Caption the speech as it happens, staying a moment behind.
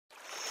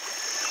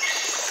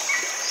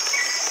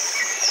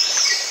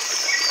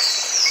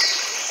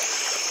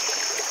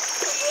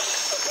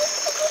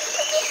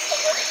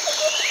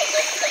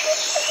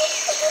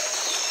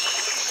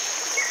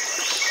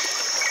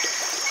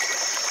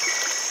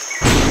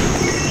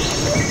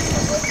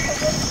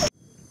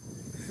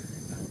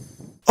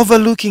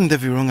Overlooking the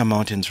Virunga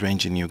Mountains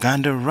range in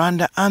Uganda,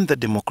 Rwanda and the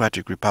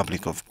Democratic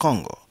Republic of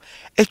Congo,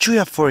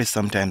 Echuya Forest,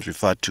 sometimes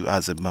referred to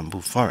as a bamboo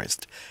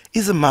forest,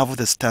 is a marvel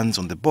that stands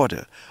on the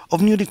border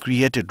of newly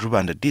created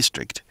Rubanda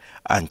district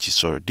and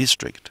Kisoro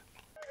district.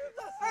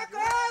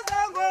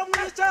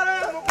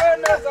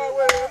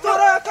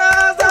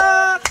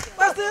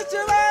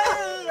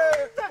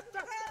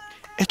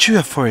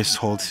 Echuya Forest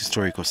holds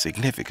historical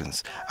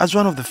significance as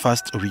one of the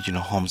first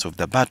original homes of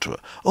the Batwa,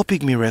 or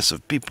pygmy race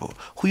of people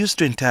who used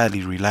to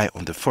entirely rely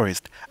on the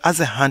forest as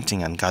a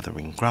hunting and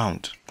gathering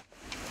ground.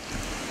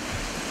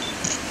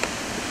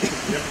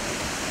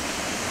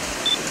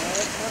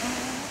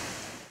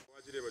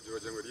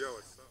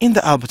 In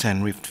the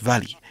Albertine Rift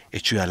Valley,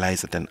 Echuya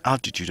lies at an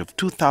altitude of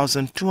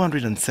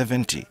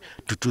 2,270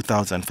 to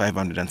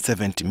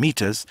 2,570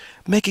 meters,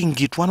 making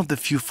it one of the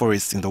few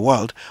forests in the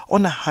world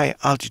on a high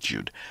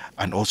altitude,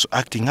 and also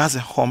acting as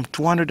a home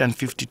to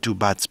 152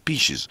 bird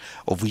species,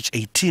 of which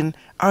 18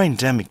 are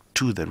endemic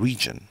to the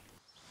region.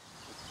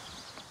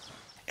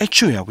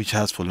 Echuya, which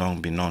has for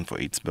long been known for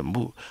its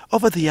bamboo,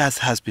 over the years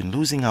has been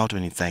losing out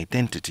on its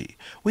identity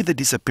with the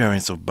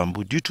disappearance of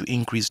bamboo due to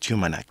increased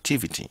human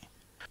activity.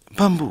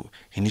 Bamboo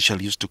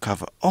initially used to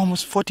cover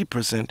almost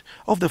 40%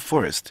 of the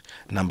forest,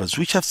 numbers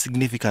which have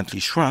significantly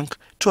shrunk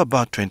to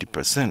about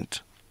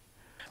 20%.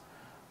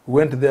 We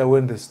went there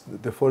when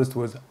the forest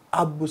was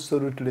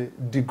absolutely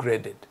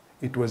degraded.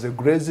 It was a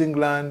grazing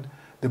land,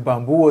 the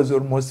bamboo was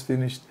almost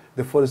finished,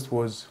 the forest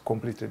was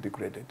completely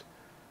degraded.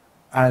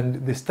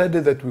 And the study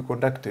that we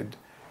conducted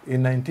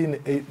in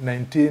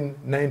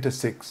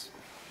 1996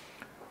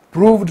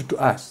 proved to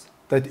us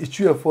that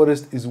Echuya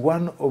Forest is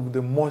one of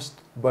the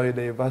most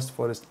biodiverse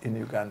forests in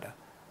Uganda.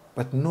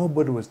 But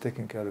nobody was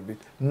taking care of it,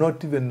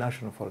 not even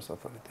National Forest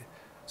Authority.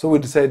 So we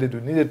decided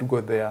we needed to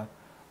go there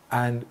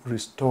and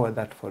restore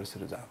that forest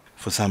reserve.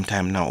 For some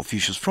time now,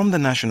 officials from the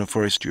National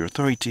Forestry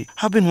Authority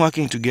have been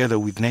working together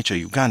with Nature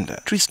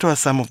Uganda to restore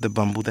some of the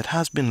bamboo that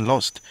has been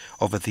lost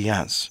over the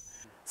years.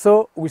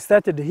 So we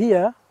started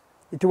here.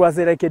 It was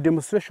like a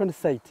demonstration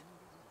site.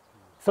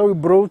 So we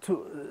brought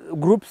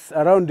groups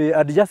around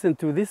adjacent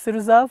to this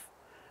reserve.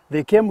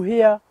 They came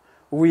here,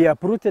 we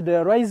uprooted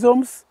the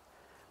rhizomes,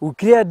 we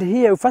cleared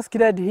here, we first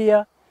cleared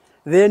here,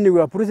 then we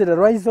uprooted the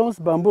rhizomes,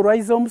 bamboo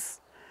rhizomes,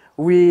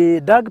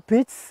 we dug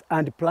pits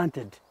and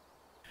planted.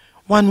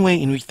 One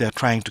way in which they are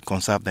trying to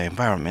conserve the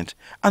environment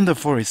and the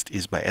forest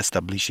is by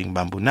establishing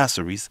bamboo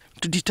nurseries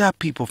to deter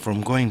people from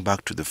going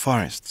back to the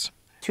forests.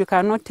 You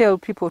cannot tell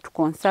people to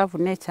conserve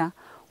nature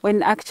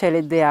when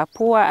actually they are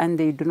poor and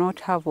they do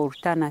not have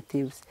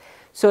alternatives.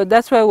 So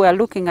that's why we are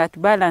looking at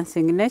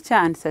balancing nature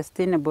and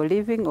sustainable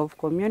living of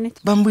communities.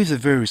 Bamboo is a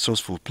very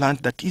resourceful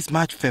plant that is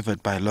much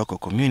favored by local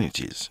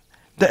communities.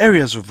 The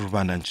areas of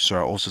Rubanda and Kisoro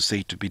are also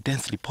said to be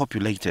densely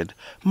populated,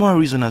 more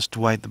reason as to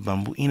why the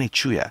bamboo in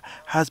Echuya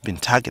has been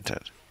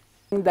targeted.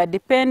 The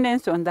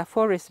dependence on the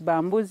forest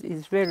bamboos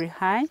is very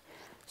high.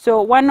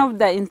 So one of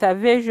the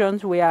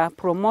interventions we are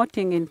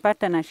promoting in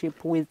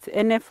partnership with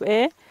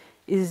NFA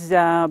is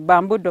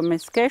bamboo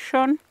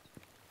domestication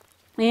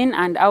in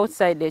and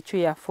outside the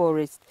Echuya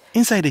Forest.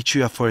 Inside the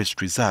Echuya Forest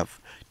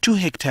Reserve, 2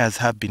 hectares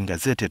have been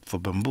gazetted for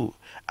bamboo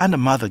and a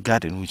mother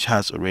garden which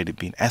has already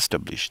been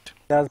established.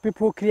 There's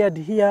people who cleared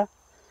here,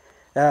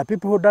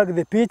 people who dug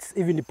the pits,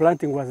 even the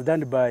planting was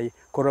done by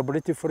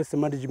collaborative forest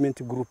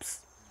management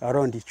groups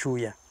around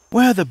Echuya.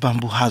 Where the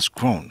bamboo has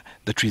grown,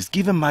 the trees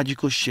give a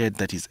magical shade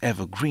that is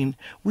evergreen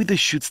with the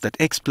shoots that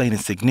explain the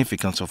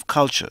significance of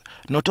culture,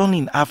 not only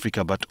in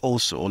Africa but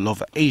also all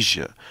over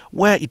Asia,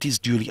 where it is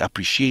duly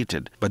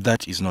appreciated, but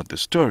that is not the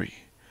story.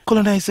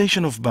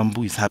 Colonization of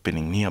bamboo is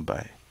happening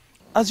nearby.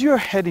 As you are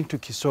heading to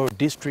Kisoro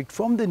district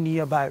from the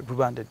nearby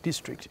Rubanda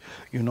district,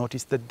 you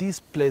notice that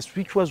this place,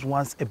 which was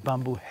once a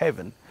bamboo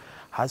heaven,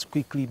 has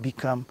quickly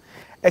become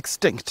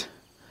extinct.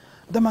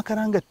 The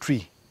makaranga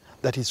tree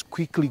that is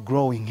quickly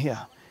growing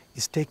here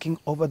is taking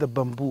over the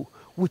bamboo,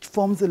 which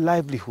forms a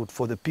livelihood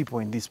for the people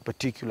in this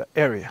particular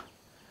area.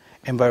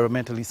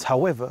 Environmentalists,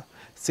 however,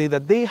 say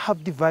that they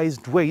have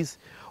devised ways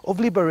of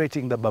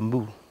liberating the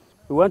bamboo.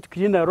 We want to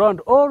clean around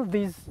all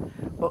these,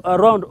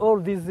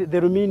 the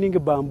remaining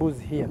bamboos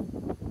here,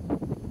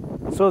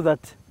 so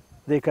that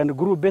they can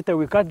grow better.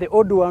 We cut the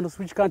old ones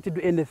which can't do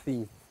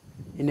anything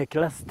in a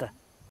cluster.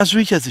 As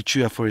rich as the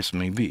Echuya Forest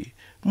may be,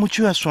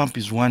 Echuya Swamp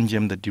is one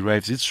gem that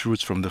derives its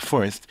roots from the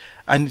forest,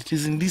 and it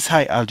is in this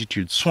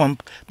high-altitude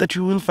swamp that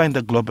you will find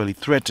the globally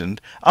threatened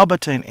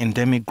Albertine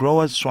endemic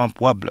grower's swamp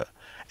warbler,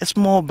 a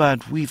small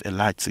bird with a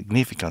large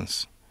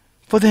significance.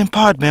 For the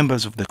empowered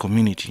members of the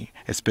community,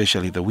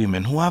 especially the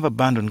women who have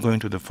abandoned going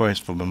to the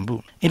forest for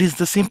bamboo, it is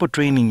the simple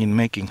training in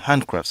making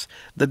handcrafts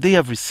that they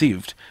have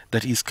received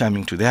that is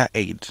coming to their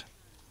aid.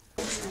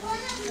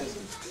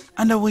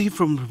 And away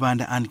from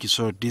Rubanda and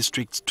Kisoro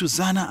districts to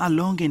Zana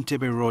along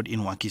NTV Road in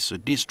Wakiso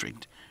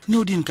district,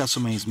 Nudin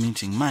Kasoma is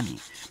minting money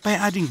by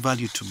adding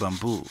value to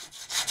bamboo.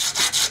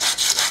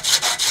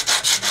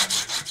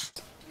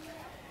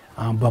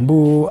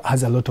 Bamboo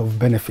has a lot of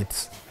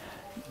benefits.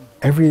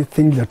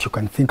 Everything that you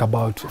can think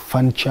about,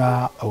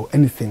 furniture or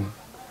anything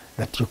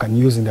that you can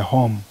use in the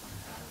home,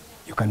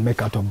 you can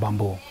make out of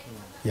bamboo.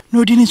 Yeah.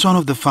 Nordin is one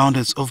of the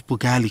founders of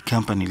Bugali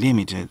Company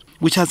Limited,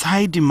 which has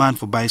high demand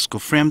for bicycle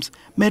frames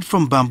made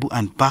from bamboo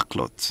and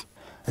backlots.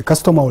 A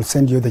customer will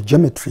send you the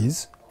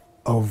geometries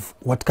of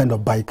what kind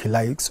of bike he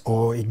likes,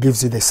 or it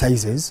gives you the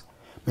sizes.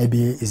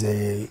 Maybe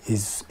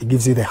it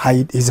gives you the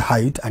height, his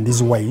height and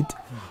his weight.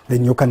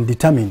 Then you can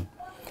determine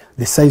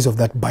the size of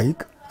that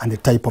bike and the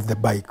type of the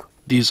bike.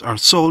 These are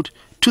sold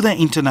to the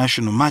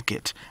international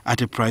market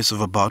at a price of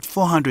about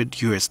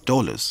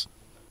 $400.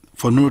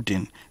 For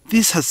Nordin,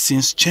 this has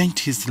since changed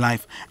his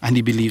life, and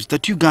he believes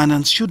that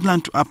Ugandans should learn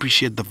to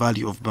appreciate the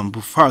value of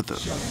bamboo further.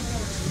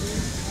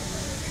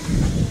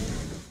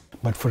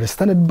 But for a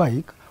standard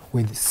bike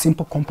with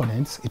simple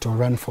components, it will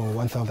run for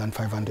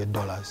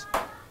 $1,500.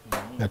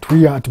 That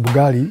we are at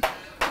Bugali,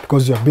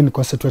 because we have been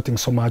concentrating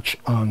so much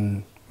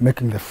on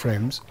making the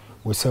frames,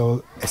 we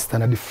sell a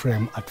standard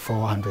frame at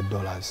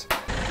 $400.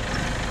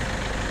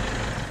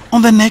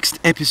 On the next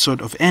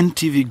episode of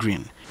NTV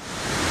Green,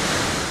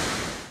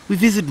 we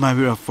visit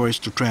Echuya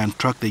Forest to try and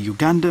track the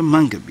Uganda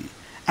mangabe,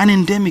 an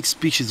endemic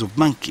species of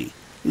monkey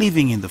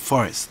living in the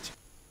forest.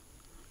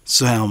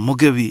 Sohel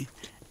Mugabe,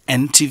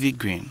 NTV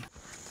Green.